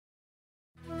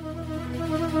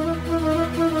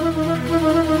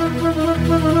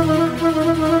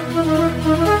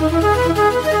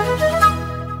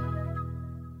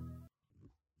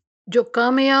जो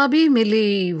कामयाबी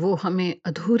मिली वो हमें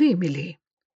अधूरी मिली।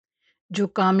 जो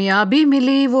कामयाबी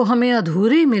मिली वो हमें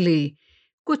अधूरी मिली।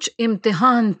 कुछ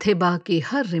इम्तिहान थे बाकी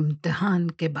हर इम्तिहान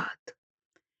के बाद।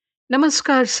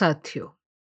 नमस्कार साथियों,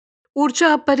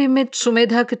 ऊर्जा परिमित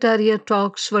सुमेधा कटारिया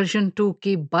टॉक्स वर्जन 2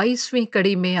 की 22वीं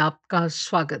कड़ी में आपका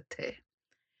स्वागत है।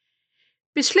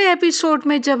 पिछले एपिसोड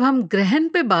में जब हम ग्रहण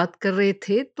पे बात कर रहे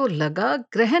थे तो लगा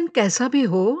ग्रहण कैसा भी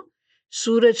हो,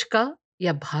 सूरज का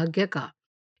या भाग्य का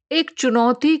एक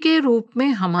चुनौती के रूप में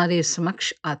हमारे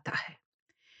समक्ष आता है।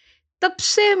 तब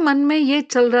से मन में ये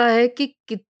चल रहा है कि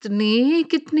कितनी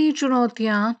कितनी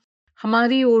चुनौतियां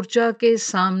हमारी ऊर्जा के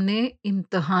सामने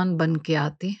इम्तिहान बन के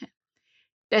आती हैं,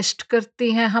 टेस्ट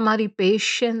करती हैं हमारी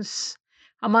पेशेंस,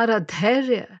 हमारा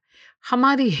धैर्य,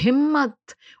 हमारी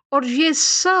हिम्मत। और ये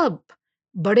सब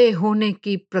बड़े होने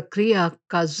की प्रक्रिया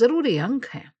का जरूरी अंग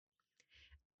है।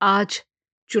 आज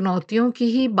चुनौतियों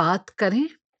की ही बात करें।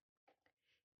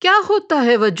 क्या होता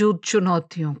है वजूद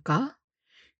चुनौतियों का?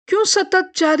 क्यों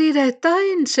सतत जारी रहता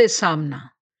है इनसे सामना?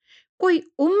 कोई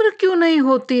उम्र क्यों नहीं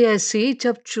होती ऐसी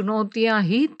जब चुनौतियां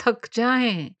ही थक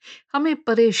जाएं, हमें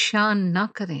परेशान ना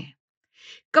करें?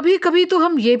 कभी कभी तो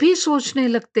हम ये भी सोचने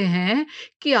लगते हैं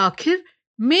कि आखिर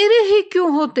मेरे ही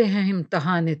क्यों होते हैं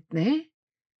इम्तिहान इतने।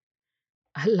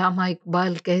 अल्लामा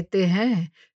इकबाल कहते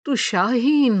हैं, तू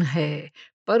शाहीन है,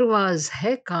 परवाज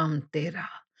है काम तेरा।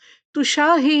 तू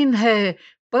शाहीन है,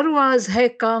 परवाज है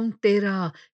काम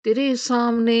तेरा। तेरे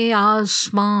सामने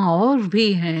आसमां और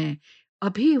भी हैं,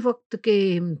 अभी वक्त के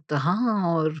इम्तिहान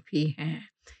और भी हैं।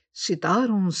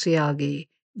 सितारों से आगे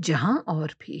जहां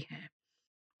और भी हैं।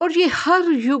 और ये हर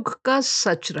युग का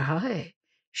सच रहा है,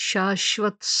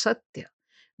 शाश्वत सत्य,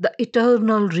 द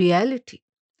इटर्नल रियलिटी।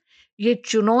 ये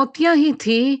चुनौतियां ही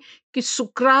थी कि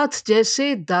सुकरात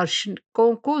जैसे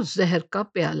दार्शनिकों को जहर का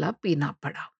प्याला पीना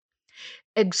पड़ा।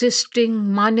 एग्जिस्टिंग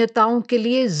मान्यताओं के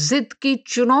लिए जिद की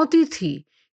चुनौती थी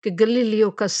कि गलीलियो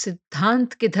का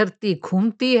सिद्धांत की धरती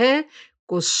घूमती है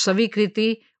को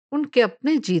स्वीकृति उनके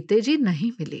अपने जीते जी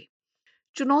नहीं मिली।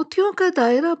 चुनौतियों का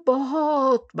दायरा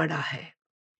बहुत बड़ा है।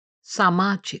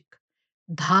 सामाजिक,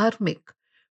 धार्मिक,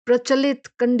 प्रचलित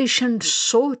कंडीशन्ड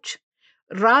सोच,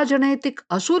 राजनैतिक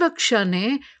असुरक्षा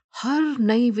ने हर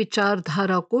नई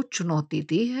विचारधारा को चुनौती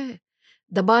दी है,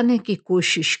 दबाने की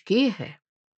कोशिश की है।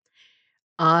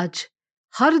 आज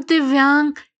हर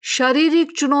दिव्यांग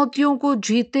शारीरिक चुनौतियों को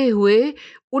जीते हुए,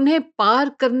 उन्हें पार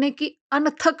करने की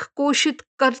अनथक कोशिश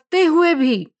करते हुए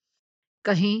भी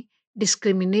कहीं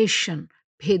डिस्क्रिमिनेशन,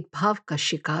 भेदभाव का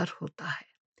शिकार होता है।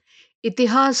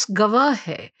 इतिहास गवाह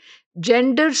है,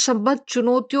 जेंडर संबद्ध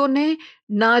चुनौतियों ने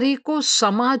नारी को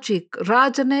सामाजिक,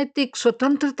 राजनैतिक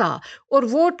स्वतंत्रता और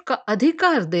वोट का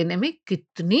अधिकार देने में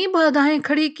कितनी बाधाएं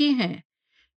खड़ी की हैं,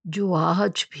 जो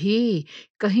आज भी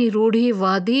कहीं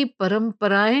रूढ़िवादी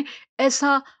परंपराएं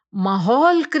ऐसा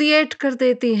माहौल क्रिएट कर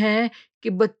देती हैं कि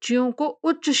बच्चियों को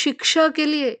उच्च शिक्षा के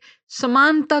लिए,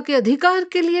 समानता के अधिकार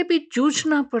के लिए भी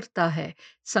जूझना पड़ता है,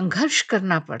 संघर्ष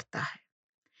करना पड़ता है।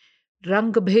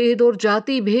 रंग भेद और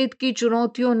जाति भेद की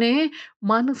चुनौतियों ने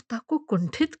मानवता को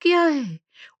कुंठित किया है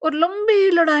और लंबी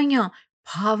लड़ाइयां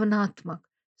भावनात्मक,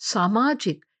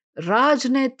 सामाजिक,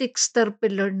 राजनैतिक स्तर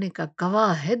पर लड़ने का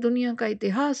गवाह है दुनिया का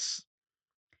इतिहास।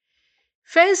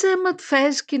 फैज अहमद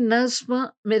फैज की नज्म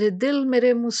मेरे दिल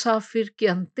मेरे मुसाफिर की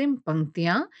अंतिम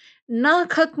पंक्तियां ना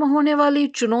खत्म होने वाली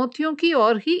चुनौतियों की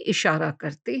ओर ही इशारा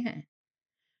करती हैं।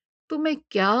 तुम्हें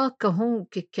क्या कहूं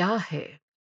कि क्या है,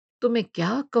 तुम्हें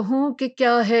क्या कहूं कि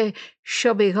क्या है,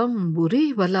 शब गम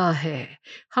बुरी बला है।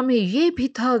 हमें ये भी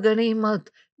था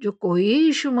गनीमत जो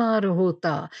कोई शुमार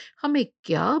होता। हमें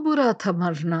क्या बुरा था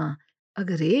मरना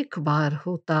अगर एक बार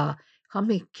होता।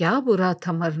 हमें क्या बुरा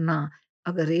था मरना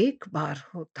अगर एक बार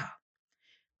होता।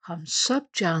 हम सब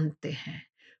जानते हैं,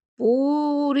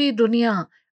 पूरी दुनिया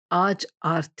आज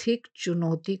आर्थिक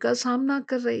चुनौती का सामना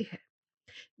कर रही है,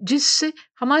 जिससे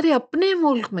हमारे अपने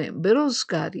मुल्क में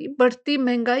बेरोजगारी, बढ़ती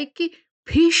महंगाई की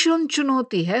भीषण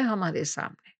चुनौती है हमारे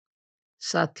सामने।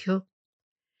 साथियों,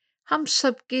 हम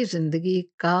सबकी जिंदगी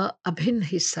का अभिन्न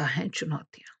हिस्सा हैं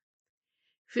चुनौतियां।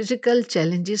 फिजिकल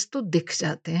चैलेंजेस तो दिख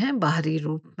जाते हैं बाहरी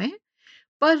रूप में,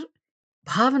 पर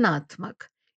भावनात्मक,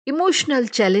 इमोशनल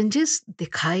चैलेंजेस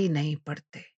दिखाई नहीं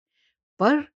पड़ते।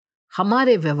 पर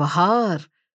हमारे व्यवहार,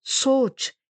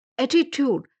 सोच,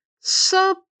 एटीट्यूड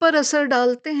सब पर असर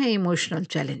डालते हैं इमोशनल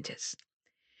चैलेंजेस।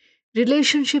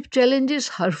 रिलेशनशिप चैलेंजेस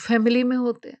हर फैमिली में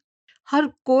होते हैं, हर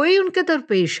कोई उनके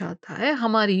दरपेश आता है।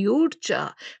 हमारी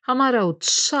ऊर्जा, हमारा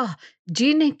उत्साह,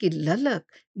 जीने की ललक,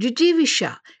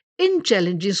 जिजीविषा इन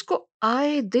चैलेंजेस को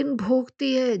आए दिन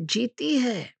भोगती है, जीती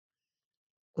है।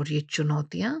 और ये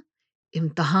चुनौतियां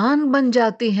इम्तिहान बन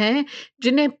जाती हैं,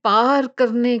 जिन्हें पार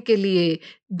करने के लिए,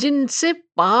 जिनसे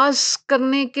पास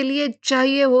करने के लिए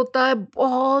चाहिए होता है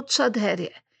बहुत सा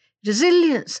धैर्य,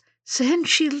 रेजिलियंस,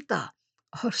 सहनशीलता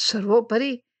और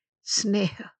सर्वोपरि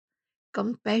स्नेह,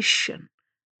 कंपैशन,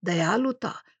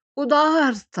 दयालुता,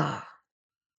 उदारता।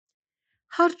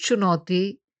 हर चुनौती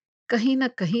कहीं ना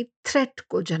कहीं थ्रेट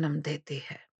को जन्म देती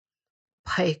है,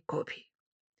 भय को भी।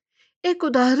 एक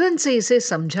उदाहरण से इसे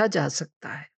समझा जा सकता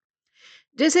है।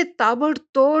 जैसे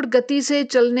ताबड़तोड़ गति से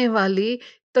चलने वाली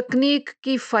तकनीक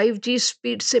की 5G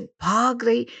स्पीड से भाग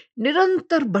रही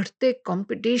निरंतर बढ़ते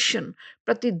कंपटीशन,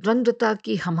 प्रतिद्वंद्विता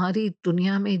की हमारी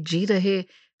दुनिया में जी रहे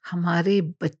हमारे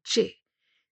बच्चे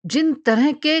जिन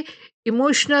तरह के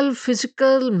इमोशनल,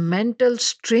 फिजिकल, मेंटल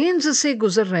स्ट्रेन्स से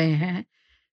गुजर रहे हैं,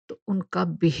 तो उनका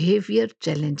बिहेवियर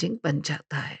चैलेंजिंग बन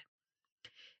जाता है।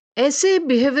 ऐसे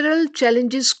बिहेवियरल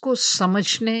चैलेंजेस को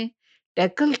समझने,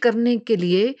 टैकल करने के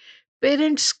लिए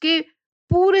पेरेंट्स के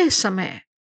पूरे समय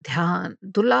ध्यान,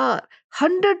 दुलार,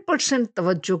 100%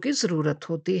 तवज्जो की जरूरत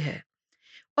होती है।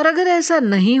 और अगर ऐसा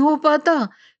नहीं हो पाता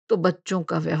तो बच्चों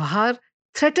का व्यवहार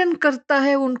थ्रेटन करता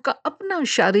है उनका अपना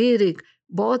शारीरिक,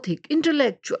 बौद्धिक,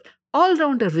 इंटेलेक्चुअल,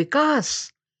 ऑलराउंडर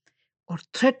विकास, और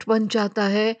थ्रेट बन जाता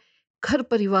है घर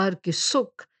परिवार के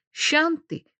सुख,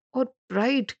 शांति और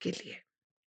प्राइड के लिए।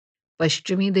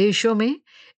 पश्चिमी देशों में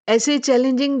ऐसे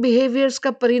चैलेंजिंग बिहेवियर्स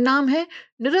का परिणाम है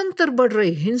निरंतर बढ़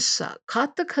रही हिंसा,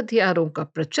 घातक हथियारों का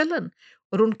प्रचलन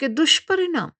और उनके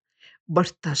दुष्परिणाम,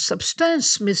 बढ़ता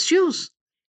सब्सटेंस मिसयूज।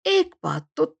 एक बात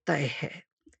तो तय है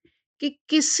कि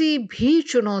किसी भी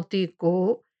चुनौती को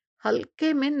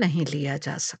हल्के में नहीं लिया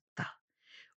जा सकता,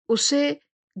 उसे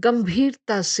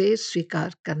गंभीरता से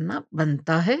स्वीकार करना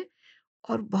बनता है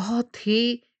और बहुत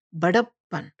ही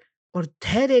बड़प्पन और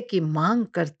धैर्य की मांग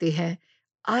करती है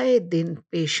आए दिन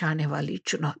पेश आने वाली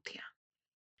चुनौतियां।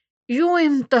 यूं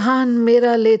इम्तिहान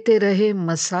मेरा लेते रहे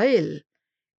मसाइल,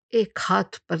 एक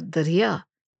हाथ पर दरिया,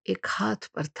 एक हाथ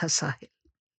पर था साहिल।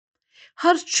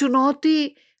 हर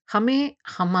चुनौती हमें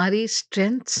हमारी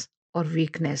स्ट्रेंथ्स और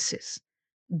वीकनेसेस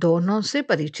दोनों से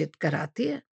परिचित कराती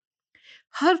है।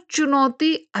 हर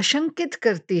चुनौती आशंकित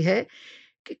करती है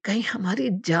कि कहीं हमारी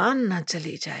जान ना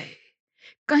चली जाए,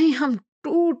 कहीं हम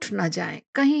टूट ना जाए,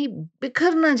 कहीं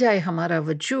बिखर ना जाए हमारा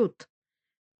वजूद।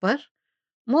 पर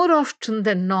मोर ऑफ्टन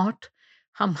देन नॉट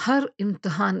हम हर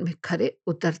इम्तिहान में खरे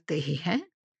उतरते ही हैं।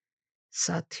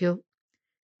 साथियों,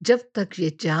 जब तक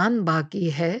ये जान बाकी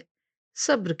है,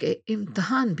 सब्र के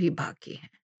इम्तिहान भी बाकी हैं।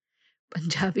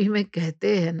 पंजाबी में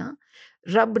कहते हैं ना,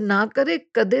 रब ना करे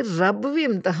कदे रब भी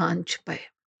इम्तिहान च पाए।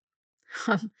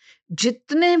 हम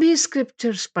जितने भी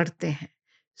स्क्रिप्चर्स पढ़ते हैं,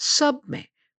 सब में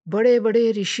बड़े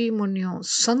बड़े ऋषि मुनियों,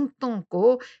 संतों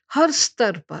को हर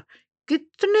स्तर पर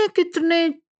कितने कितने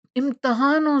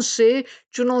इम्तिहानों से,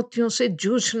 चुनौतियों से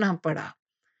जूझना पड़ा।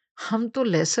 हम तो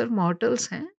लेसर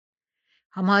मॉर्टल्स हैं।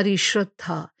 हमारी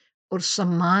श्रद्धा और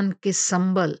सम्मान के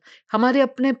संबल हमारे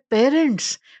अपने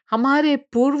पेरेंट्स, हमारे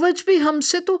पूर्वज भी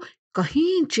हमसे तो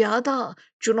कहीं ज्यादा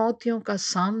चुनौतियों का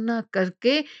सामना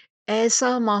करके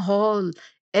ऐसा माहौल,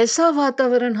 ऐसा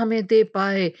वातावरण हमें दे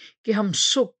पाए कि हम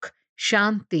सुख,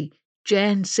 शांति,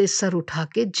 चैन से सर उठा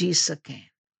के जी सकें।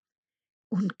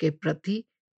 उनके प्रति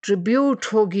ट्रिब्यूट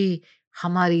होगी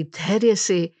हमारी धैर्य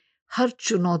से हर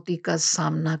चुनौती का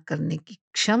सामना करने की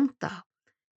क्षमता,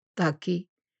 ताकि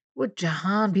वो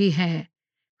जहां भी हैं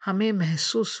हमें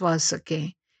महसूस हो सके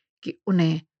कि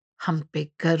उन्हें हम पे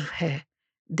गर्व है।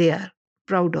 दे आर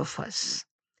प्राउड ऑफ अस।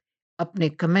 अपने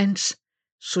कमेंट्स,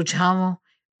 सुझावों,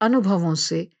 अनुभवों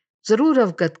से जरूर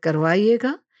अवगत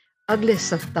करवाइएगा। अगले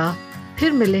सप्ताह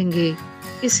फिर मिलेंगे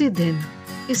इसी दिन,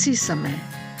 इसी समय।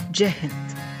 जय हिंद।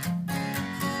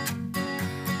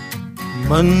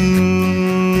 मन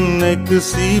एक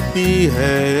सीपी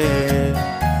है,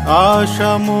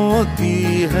 आशा मोती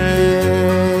है।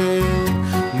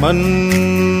 मन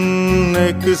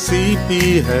एक सीपी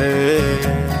है,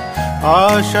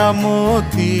 आशा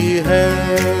मोती है।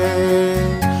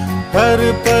 हर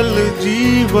पल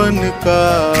जीवन का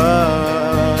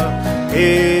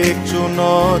एक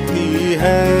चुनौती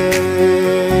है।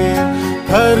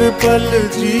 हर पल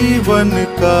जीवन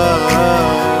का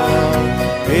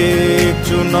एक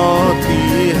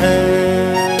चुनौती है।